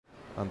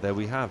And there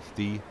we have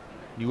the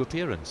new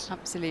appearance.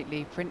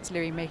 Absolutely. Prince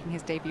Louis making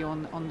his debut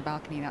on the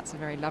balcony. That's a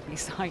very lovely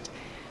sight.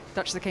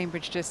 Duchess of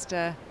Cambridge just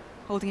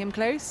holding him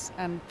close,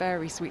 and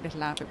very sweet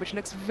little outfit, which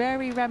looks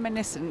very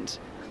reminiscent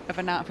of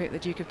an outfit the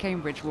Duke of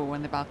Cambridge wore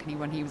on the balcony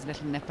when he was a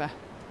little nipper.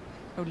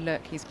 Oh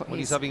look, he's got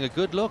he's having a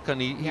good look,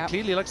 and he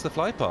clearly likes the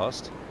fly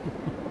past.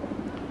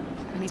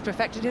 And he's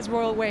perfected his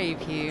royal wave,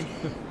 Huw.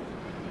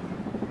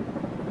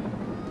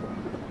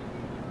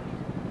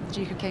 The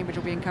Duke of Cambridge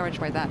will be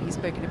encouraged by that. He's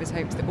spoken of his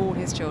hopes that all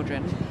his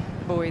children,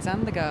 the boys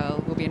and the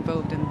girl, will be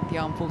involved in the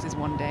armed forces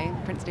one day.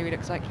 Prince Louis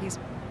looks like he's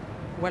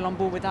well on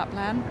board with that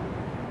plan.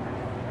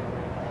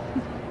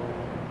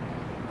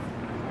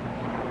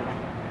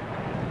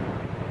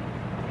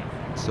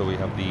 So we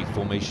have the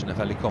formation of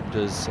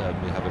helicopters.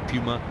 We have a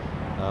Puma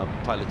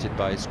piloted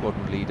by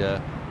squadron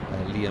leader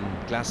Liam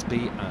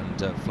Glasby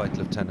and Flight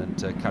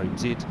Lieutenant Karim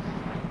Zid,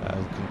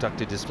 who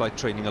conducted his flight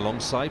training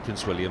alongside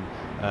Prince William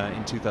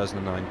in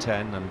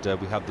 2009-10,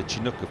 and we have the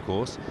Chinook, of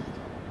course.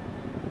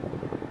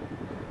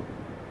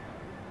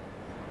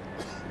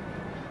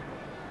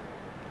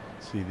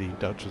 See the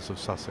Duchess of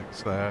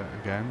Sussex there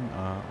again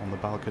on the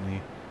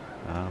balcony,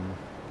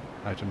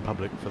 out in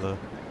public for the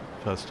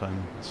first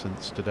time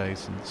since today,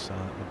 since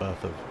the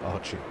birth of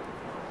Archie.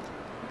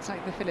 Looks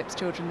like the Phillips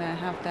children there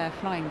have their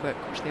flying book,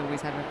 which they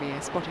always have every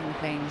year, spotting the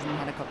planes and the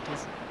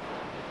helicopters.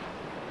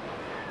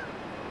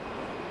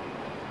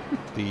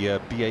 The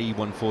BAE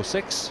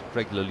 146,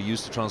 regularly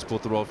used to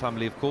transport the royal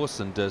family, of course,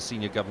 and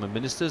senior government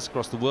ministers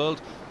across the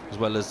world, as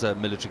well as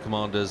military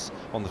commanders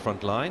on the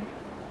front line.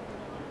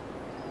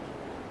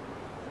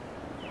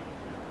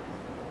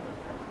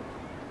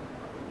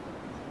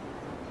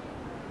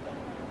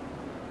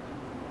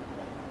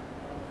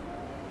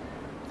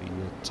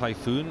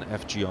 Typhoon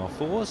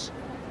FGR-4s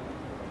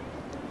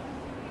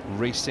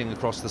racing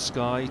across the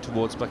sky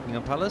towards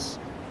Buckingham Palace,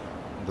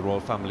 and the royal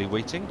family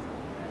waiting.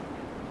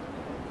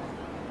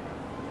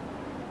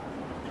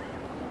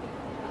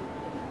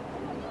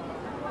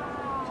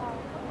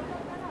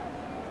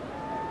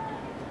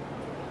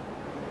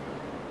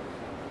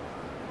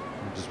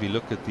 And as we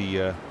look at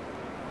the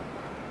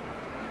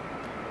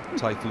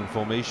Typhoon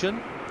formation,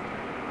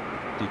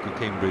 Duke of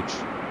Cambridge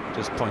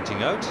just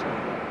pointing out,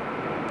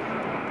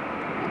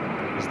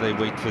 as they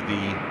wait for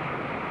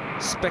the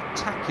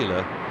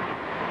spectacular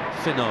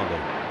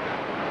finale.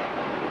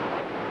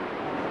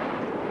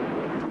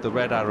 The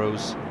red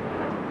arrows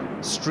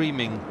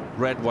streaming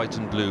red, white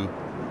and blue,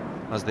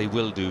 as they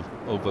will do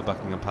over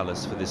Buckingham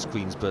Palace for this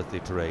Queen's Birthday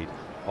Parade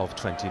of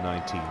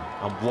 2019.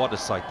 And what a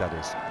sight that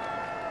is.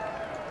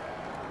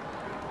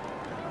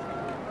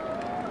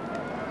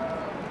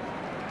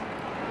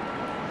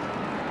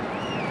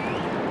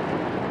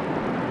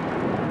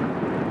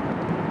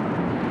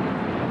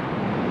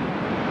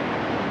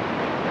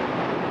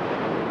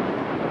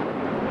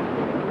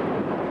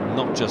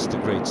 Not just a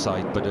great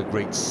sight, but a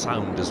great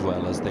sound as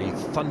well, as they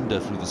thunder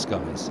through the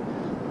skies.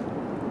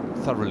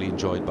 Thoroughly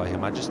enjoyed by Her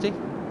Majesty.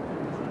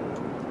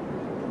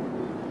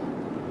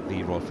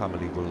 The royal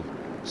family will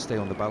stay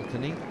on the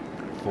balcony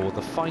for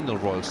the final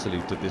royal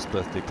salute of this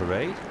birthday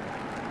parade.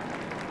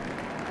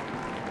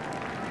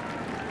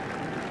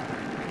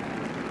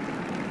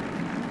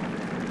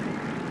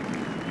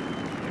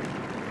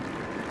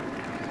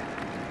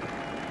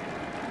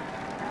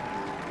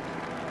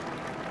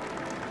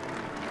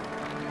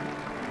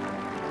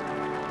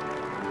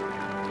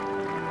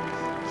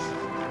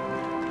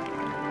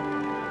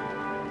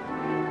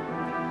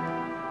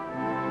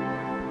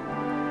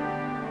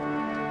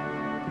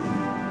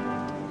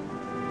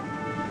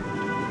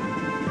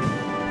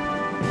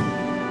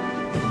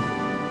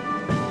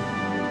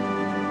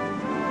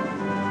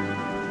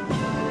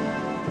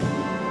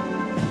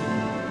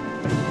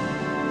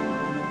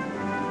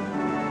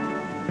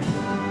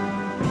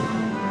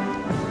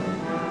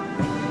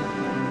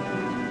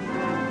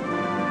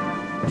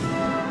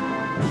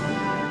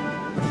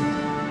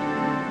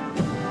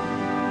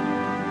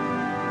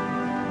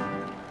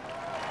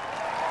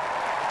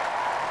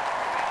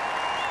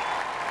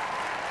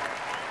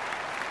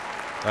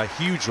 A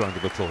huge round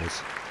of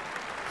applause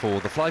for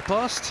the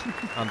flypast,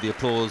 and the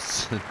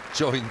applause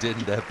joined in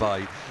there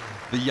by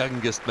the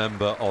youngest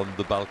member on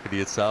the balcony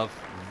itself,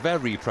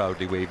 very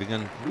proudly waving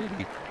and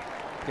really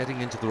getting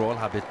into the royal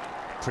habit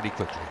pretty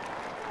quickly.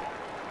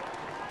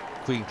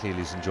 Queen clearly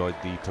has enjoyed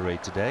the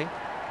parade today.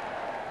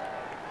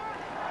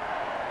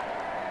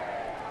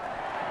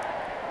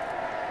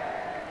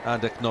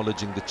 And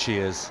acknowledging the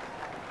cheers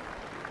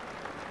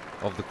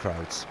of the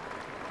crowds.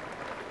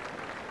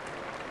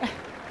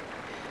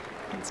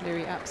 Prince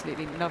Louis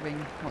absolutely loving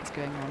what's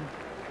going on.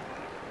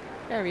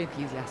 Very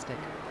enthusiastic.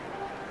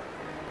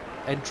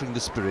 Entering the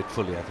spirit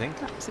fully, I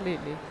think.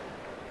 Absolutely.